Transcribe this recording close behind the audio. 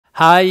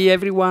Hi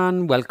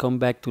everyone, welcome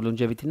back to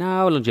Longevity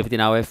Now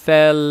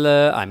FL.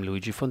 I'm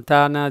Luigi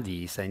Fontana,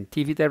 the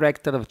Scientific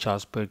Director of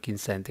Charles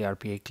Perkins Center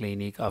RPA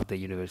Clinic of the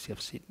University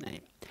of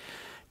Sydney.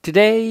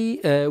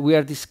 Today we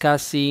are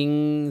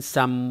discussing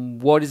some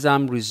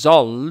worrisome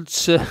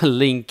results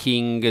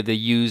linking the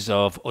use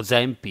of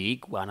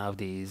Ozempic, one of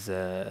these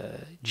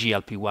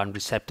GLP-1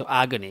 receptor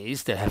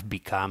agonists that have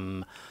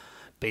become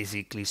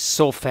basically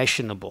so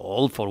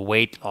fashionable for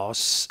weight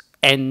loss,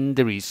 and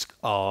the risk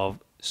of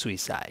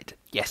suicide.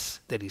 Yes,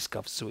 the risk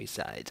of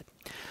suicide.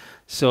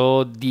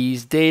 So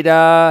these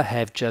data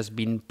have just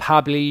been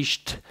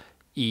published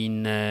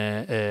in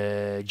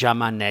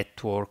JAMA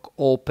Network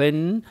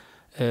Open.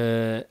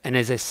 And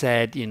as I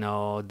said,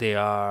 they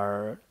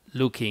are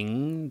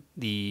looking,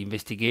 the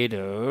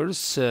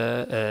investigators,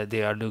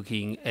 they are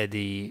looking at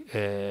the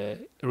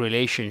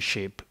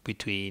relationship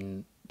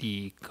between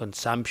the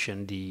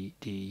consumption, the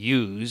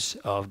use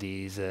of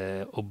these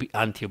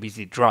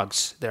anti-obesity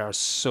drugs that are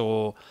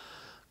so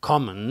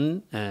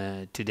common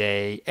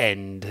today,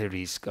 and the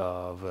risk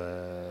of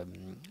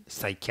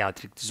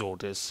psychiatric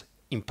disorders,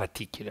 in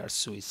particular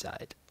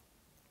suicide.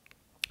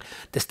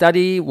 The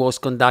study was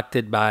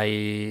conducted by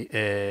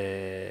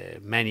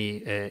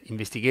many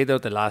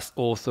investigators. The last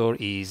author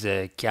is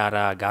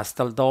Chiara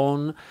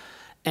Gastaldon,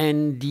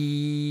 and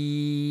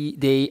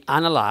they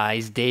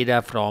analyzed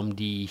data from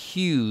the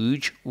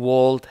huge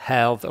World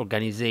Health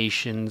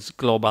Organization's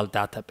global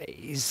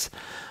database,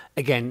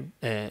 again,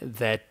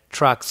 that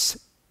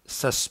tracks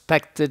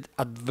suspected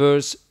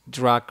adverse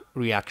drug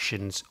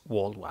reactions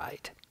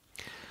worldwide.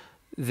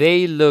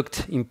 They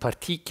looked in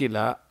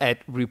particular at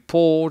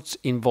reports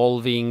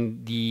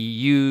involving the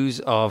use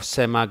of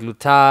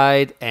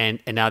semaglutide and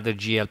another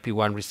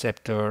GLP-1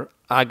 receptor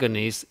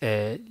agonist,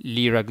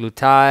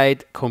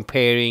 liraglutide,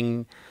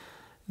 comparing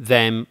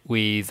them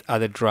with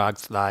other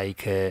drugs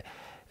like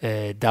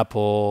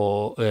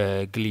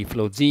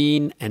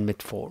dapagliflozin and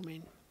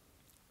metformin.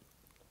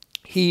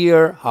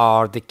 Here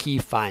are the key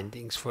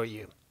findings for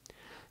you,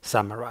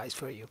 summarized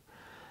for you.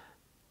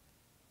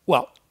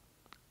 Well,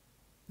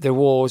 there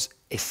was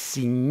a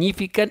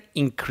significant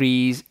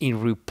increase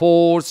in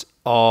reports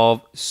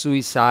of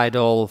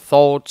suicidal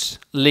thoughts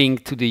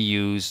linked to the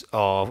use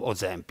of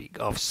Ozempic,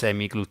 of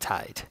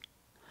semaglutide.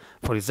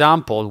 For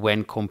example,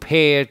 when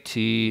compared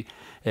to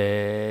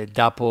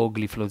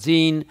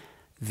dapagliflozin,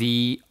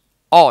 the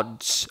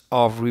odds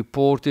of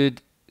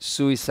reported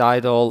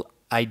suicidal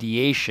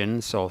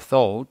ideation, so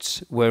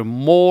thoughts, were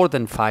more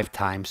than 5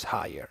 times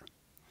higher.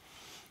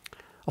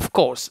 Of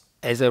course,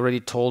 as I already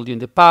told you in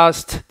the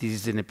past, this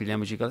is an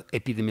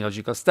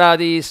epidemiological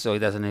study, so it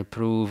doesn't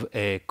prove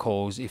a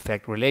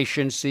cause-effect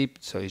relationship,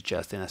 so it's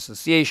just an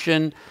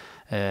association.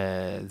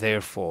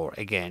 Therefore,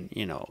 again,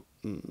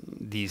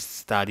 this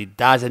study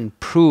doesn't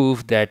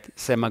prove that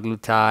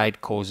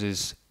semaglutide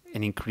causes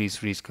an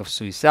increased risk of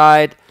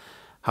suicide.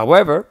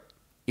 However,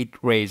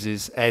 it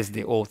raises, as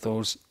the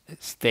authors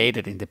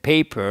stated in the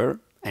paper,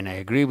 and I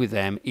agree with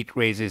them, it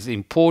raises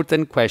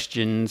important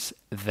questions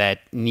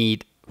that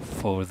need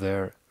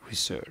further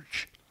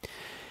research.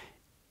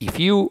 If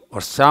you or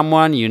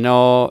someone you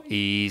know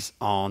is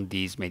on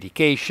this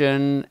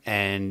medication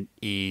and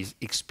is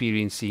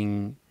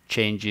experiencing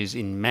changes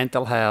in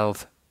mental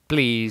health,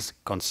 please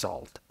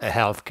consult a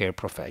healthcare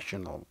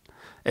professional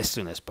as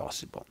soon as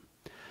possible.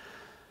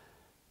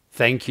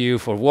 Thank you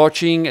for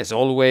watching. As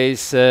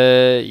always,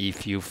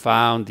 if you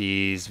found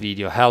this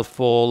video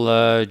helpful,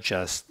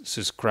 just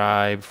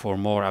subscribe for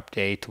more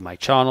update to my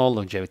channel,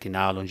 Longevity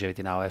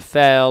Now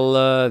FL,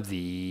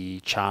 the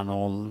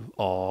channel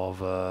of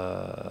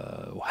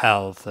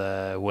health,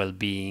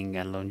 well-being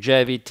and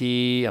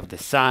longevity, of the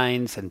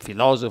science and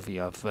philosophy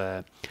of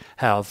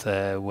health,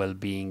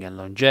 well-being and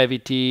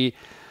longevity.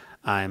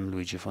 I'm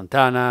Luigi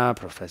Fontana,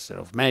 Professor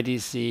of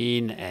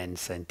Medicine and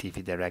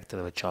Scientific Director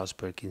of the Charles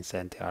Perkins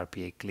Center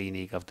RPA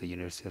Clinic of the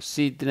University of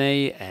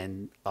Sydney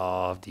and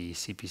of the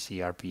CPC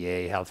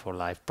RPA Health for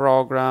Life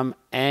program,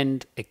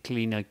 and a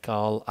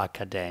clinical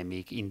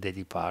academic in the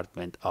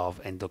Department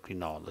of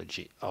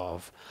Endocrinology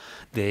of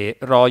the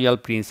Royal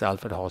Prince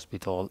Alfred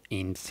Hospital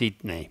in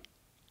Sydney.